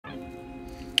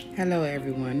Hello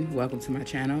everyone, welcome to my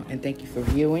channel and thank you for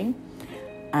viewing.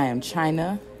 I am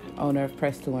China, owner of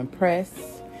Press to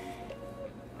Impress,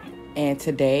 and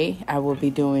today I will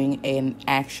be doing an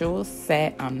actual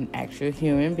set. I'm an actual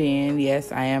human being.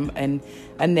 Yes, I am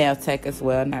a nail tech as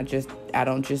well, I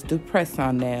don't just do press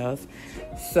on nails.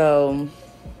 So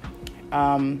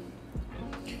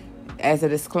as a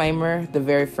disclaimer, the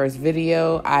very first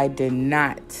video I did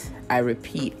not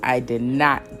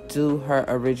do her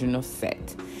original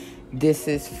set. This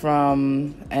is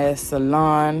from a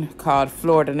salon called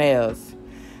Florida Nails.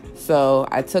 So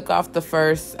I took off the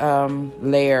first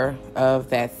layer of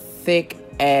that thick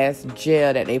ass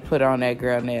gel that they put on that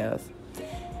girl nails.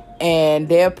 And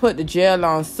they'll put the gel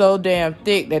on so damn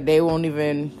thick that they won't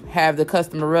even have the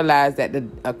customer realize that the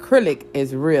acrylic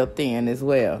is real thin as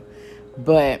well.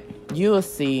 But you will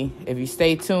see, if you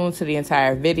stay tuned to the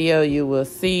entire video, you will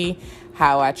see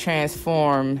how I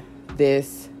transform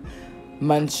this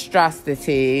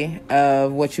monstrosity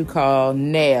of what you call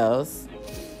nails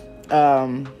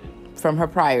from her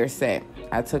prior set.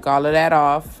 I took all of that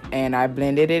off and I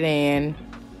blended it in.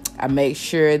 I make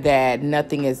sure that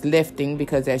nothing is lifting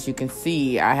because, as you can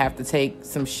see, I have to take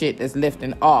some shit that's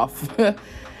lifting off.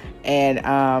 And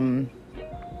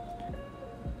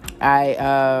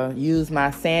I use my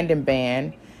sanding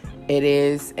band. It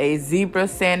is a zebra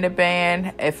sanding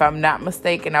band. If I'm not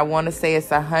mistaken, I want to say it's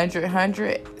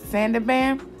 100 sanding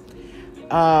band.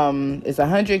 It's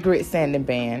 100 grit sanding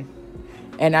band.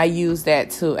 And I use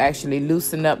that to actually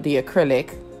loosen up the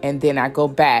acrylic. And then I go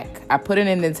back. I put an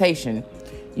indentation.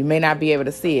 You may not be able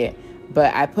to see it,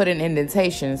 but I put an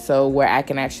indentation so where I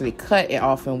can actually cut it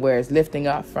off and where it's lifting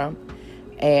up from.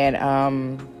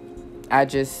 And I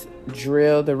just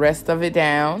drill the rest of it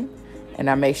down, and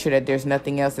I make sure that there's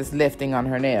nothing else that's lifting on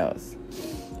her nails.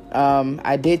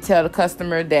 I did tell the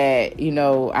customer that,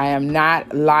 I am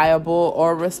not liable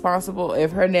or responsible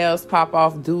if her nails pop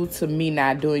off due to me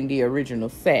not doing the original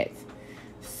set.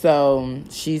 So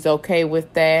she's okay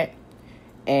with that.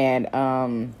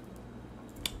 And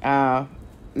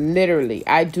literally,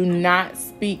 I do not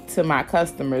speak to my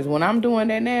customers when I'm doing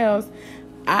their nails.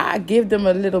 I give them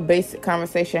a little basic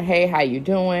conversation. Hey, how you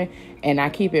doing? And I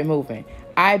keep it moving.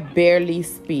 I barely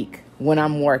speak when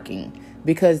I'm working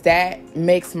because that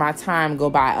makes my time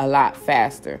go by a lot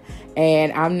faster.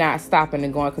 And I'm not stopping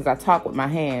and going because I talk with my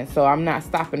hands. So I'm not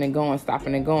stopping and going,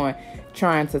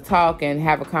 trying to talk and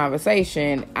have a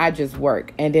conversation. I just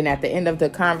work. And then at the end of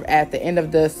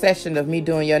the session of me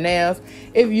doing your nails,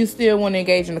 if you still want to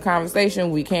engage in the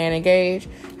conversation, we can engage.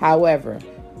 However,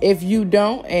 if you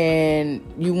don't and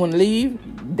you want to leave,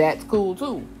 that's cool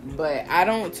too. But I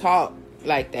don't talk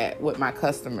like that with my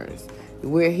customers.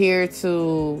 We're here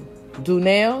to do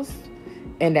nails,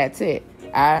 and that's it.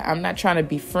 I'm not trying to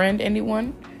befriend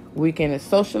anyone. We can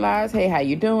socialize. Hey, how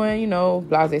you doing?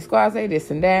 Blase squaze, this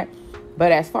and that.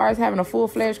 But as far as having a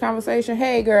full-fledged conversation,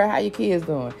 hey, girl, how your kids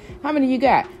doing? How many you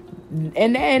got?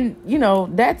 And then,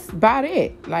 that's about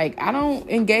it. Like, I don't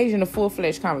engage in a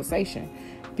full-fledged conversation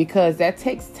because that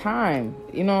takes time,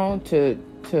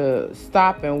 to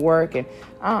stop and work. And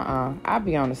I'll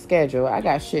be on a schedule. I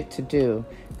got shit to do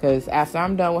because after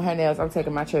I'm done with her nails, I'm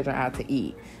taking my children out to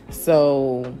eat.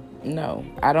 So, no,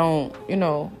 I don't,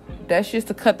 that's just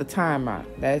to cut the time out.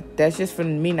 That's just for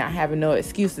me not having no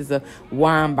excuses of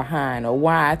why I'm behind or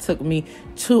why it took me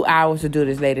 2 hours to do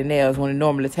this lady nails when it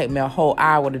normally take me a whole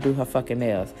hour to do her fucking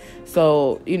nails.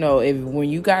 So, when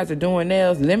you guys are doing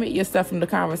nails, limit yourself from the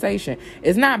conversation.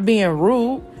 It's not being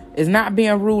rude. It's not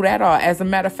being rude at all. As a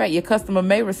matter of fact, your customer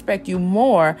may respect you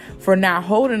more for not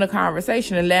holding a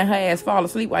conversation and letting her ass fall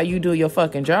asleep while you do your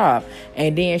fucking job.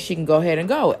 And then she can go ahead and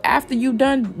go. After you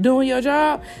done doing your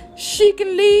job, she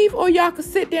can leave or y'all can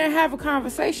sit there and have a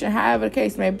conversation, however the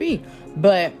case may be.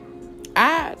 But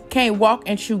I can't walk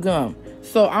and chew gum.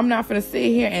 So I'm not going to sit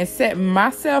here and set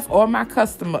myself or my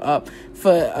customer up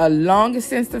for a long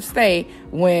extensive stay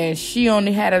when she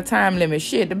only had a time limit.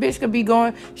 Shit, the bitch could be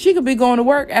going to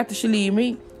work after she leave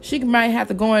me. She might have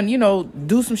to go and,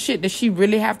 do some shit that she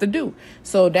really have to do.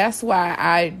 So that's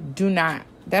why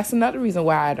that's another reason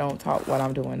why I don't talk while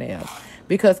I'm doing nails.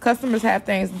 Because customers have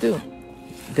things to do.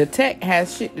 The tech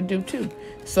has shit to do too.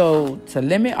 So to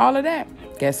limit all of that,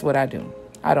 guess what I do?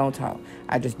 I don't talk.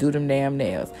 I just do them damn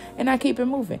nails. And I keep it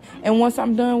moving. And once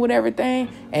I'm done with everything,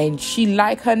 and she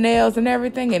like her nails and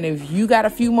everything, and if you got a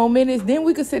few more minutes, then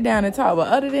we could sit down and talk. But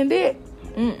other than that,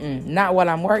 not while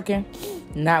I'm working.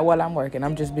 Not while I'm working.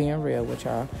 I'm just being real with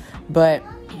y'all. But,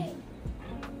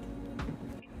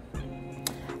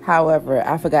 however,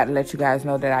 I forgot to let you guys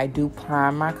know that I do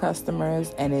prime my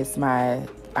customers. And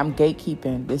I'm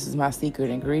gatekeeping. This is my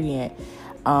secret ingredient.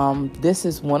 This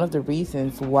is one of the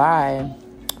reasons why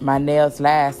my nails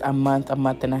last a month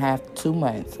and a half, 2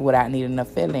 months without needing a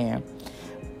fill-in,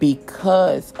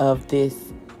 because of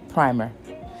this primer.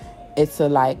 It's a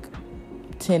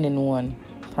 10-in-1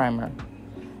 primer.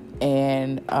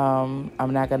 And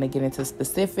I'm not going to get into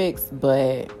specifics,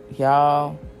 but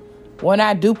y'all, when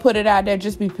I do put it out there,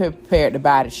 just be prepared to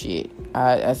buy the shit.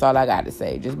 That's all I got to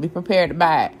say. Just be prepared to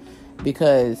buy it.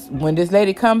 Because when this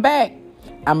lady come back,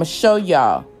 I'm going to show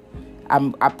y'all.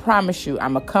 I promise you,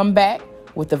 I'm going to come back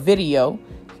with a video.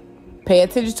 Pay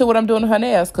attention to what I'm doing to her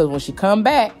nails. Because when she come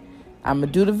back, I'm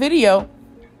going to do the video.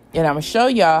 And I'm going to show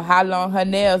y'all how long her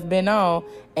nails been on.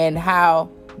 And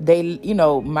how they,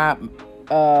 my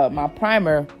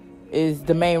primer is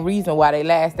the main reason why they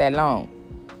last that long.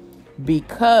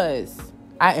 Because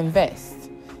I invest.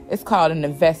 It's called an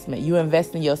investment. You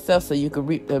invest in yourself so you can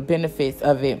reap the benefits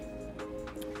of it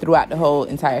throughout the whole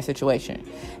entire situation.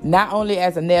 Not only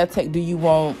as a nail tech do you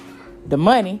want the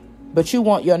money, but you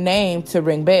want your name to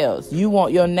ring bells. You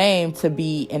want your name to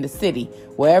be in the city,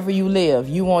 wherever you live.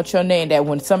 You want your name that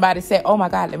when somebody say, oh my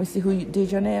God, let me see who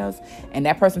did your nails, and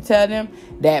that person tell them,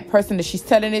 that person that she's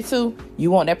telling it to,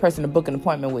 you want that person to book an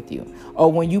appointment with you.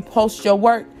 Or when you post your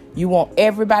work, you want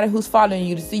everybody who's following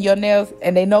you to see your nails,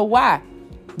 and they know why.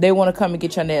 They want to come and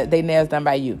get their nails done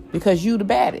by you, because you the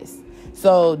baddest.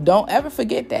 So don't ever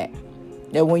forget that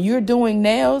when you're doing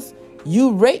nails,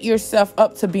 you rate yourself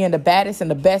up to being the baddest and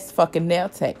the best fucking nail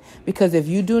tech. Because if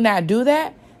you do not do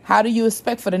that, how do you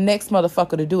expect for the next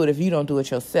motherfucker to do it if you don't do it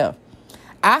yourself?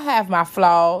 I have my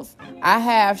flaws. I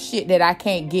have shit that I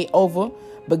can't get over.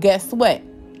 But guess what?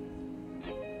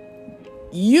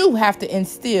 You have to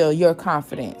instill your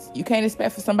confidence. You can't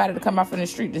expect for somebody to come out from the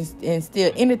street to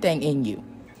instill anything in you.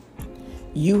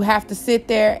 You have to sit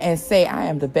there and say, I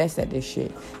am the best at this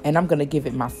shit. And I'm going to give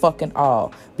it my fucking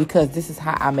all. Because this is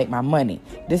how I make my money.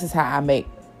 This is how I make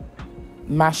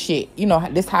my shit.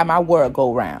 This is how my world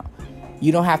go round.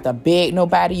 You don't have to beg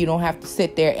nobody. You don't have to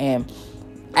sit there and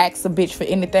ask a bitch for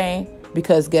anything.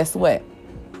 Because guess what?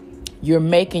 You're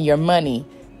making your money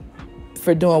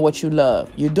for doing what you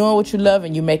love. You're doing what you love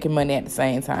and you're making money at the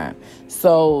same time.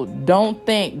 So don't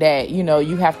think that,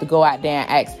 you have to go out there and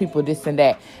ask people this and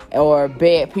that, or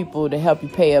beg people to help you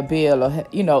pay a bill, or,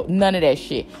 none of that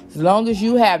shit. As long as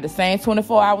you have the same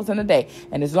 24 hours in a day,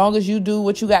 and as long as you do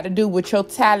what you got to do with your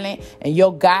talent and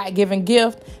your God-given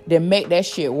gift, then make that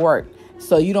shit work.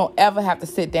 So you don't ever have to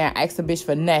sit there and ask a bitch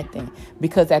for nothing.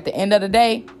 Because at the end of the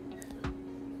day,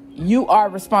 you are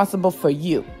responsible for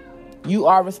you. You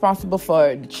are responsible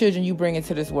for the children you bring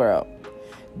into this world.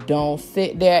 Don't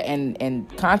sit there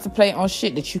and contemplate on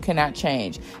shit that you cannot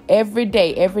change. Every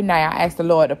day, every night, I ask the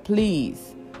Lord to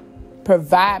please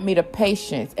provide me the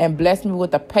patience and bless me with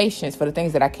the patience for the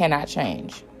things that I cannot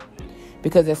change.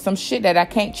 Because there's some shit that I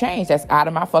can't change that's out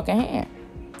of my fucking hand.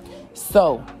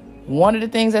 So, one of the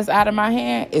things that's out of my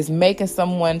hand is making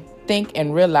someone think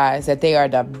and realize that they are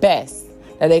the best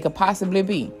that they could possibly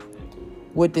be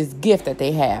with this gift that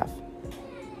they have.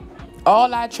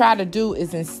 All I try to do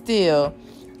is instill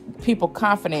people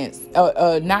confidence,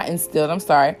 not instilled, I'm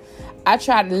sorry. I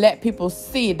try to let people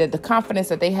see that the confidence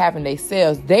that they have in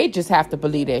themselves, they just have to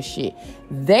believe that shit.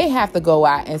 They have to go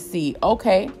out and see,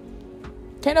 okay,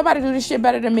 can't nobody do this shit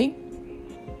better than me.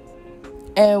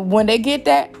 And when they get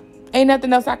that, ain't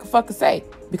nothing else I can fucking say,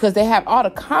 because they have all the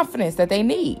confidence that they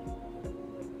need.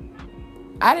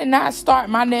 I did not start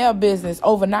my nail business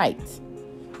overnight.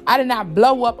 I did not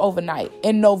blow up overnight.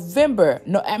 In November,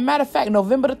 as a matter of fact,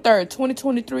 November the 3rd,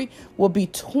 2023 will be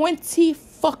 20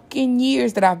 fucking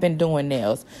years that I've been doing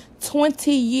nails.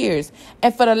 20 years.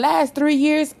 And for the last 3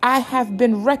 years, I have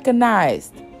been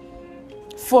recognized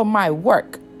for my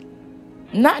work.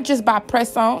 Not just by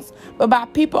press-ons, but by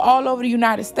people all over the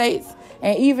United States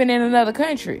and even in another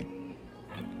country.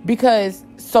 Because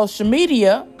social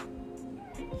media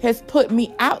has put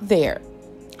me out there.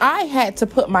 I had to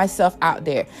put myself out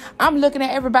there. I'm looking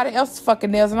at everybody else's fucking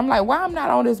nails and I'm like, why I'm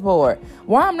not on this board?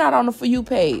 Why I'm not on the For You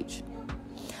page?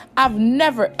 I've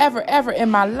never, ever, ever in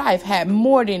my life had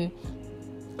more than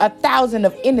 1,000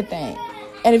 of anything.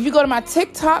 And if you go to my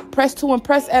TikTok, Press to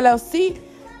Impress LLC,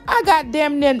 I got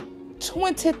damn near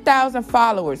 20,000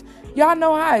 followers. Y'all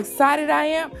know how excited I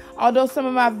am? Although some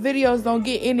of my videos don't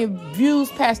get any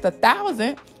views past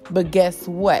 1,000. But guess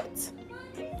what?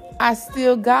 I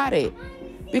still got it.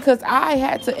 Because I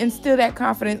had to instill that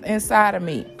confidence inside of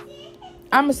me.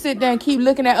 I'm going to sit there and keep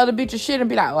looking at other bitches' shit and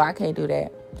be like, oh, I can't do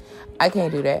that. I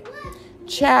can't do that.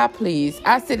 Child, please.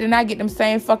 I sit and I get them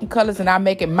same fucking colors and I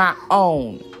make it my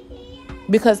own.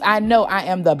 Because I know I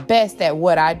am the best at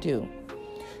what I do.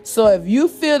 So if you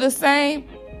feel the same,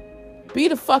 Be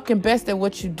the fucking best at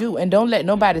what you do, and don't let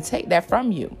nobody take that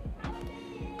from you.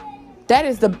 That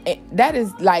is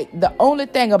like the only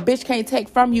thing a bitch can't take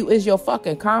from you is your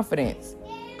fucking confidence.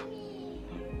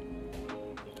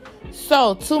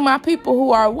 So, to my people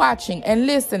who are watching and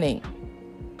listening,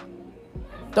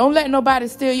 don't let nobody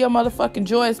steal your motherfucking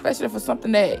joy, especially for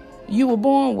something that you were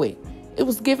born with. It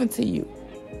was given to you.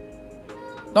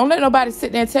 Don't let nobody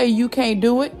sit there and tell you can't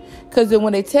do it. Because then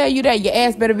when they tell you that, your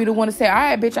ass better be the one to say, all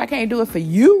right, bitch, I can't do it for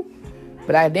you,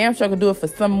 but I damn sure can do it for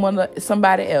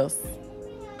somebody else.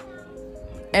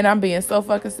 And I'm being so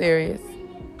fucking serious.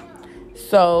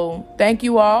 So, thank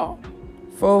you all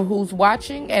for who's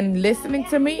watching and listening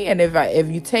to me. And if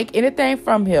you take anything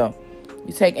from here,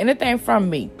 you take anything from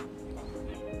me,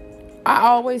 I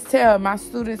always tell my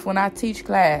students when I teach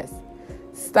class,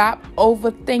 stop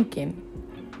overthinking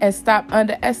and stop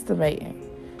underestimating.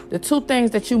 The two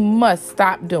things that you must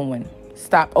stop doing.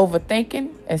 Stop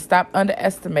overthinking and stop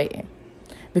underestimating.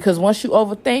 Because once you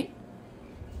overthink,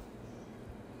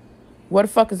 where the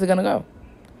fuck is it going to go?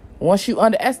 Once you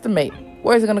underestimate,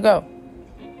 where is it going to go?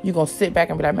 You're going to sit back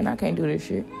and be like, man, I can't do this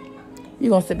shit.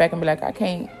 You're going to sit back and be like, I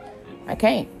can't.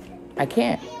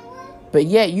 But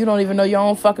yet, you don't even know your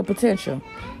own fucking potential.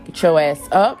 Get your ass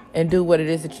up and do what it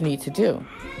is that you need to do.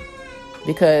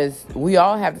 Because we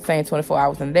all have the same 24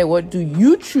 hours in a day. What do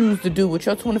you choose to do with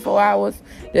your 24 hours?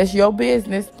 That's your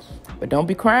business. But don't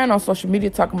be crying on social media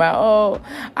talking about, oh,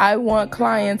 I want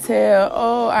clientele.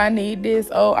 Oh, I need this.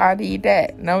 Oh, I need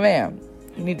that. No, ma'am.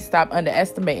 You need to stop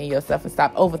underestimating yourself and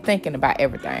stop overthinking about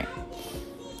everything.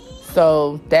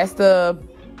 So that's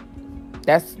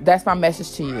my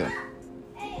message to you.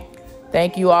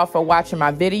 Thank you all for watching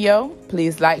my video.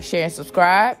 Please like, share, and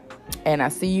subscribe. And I'll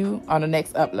see you on the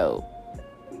next upload.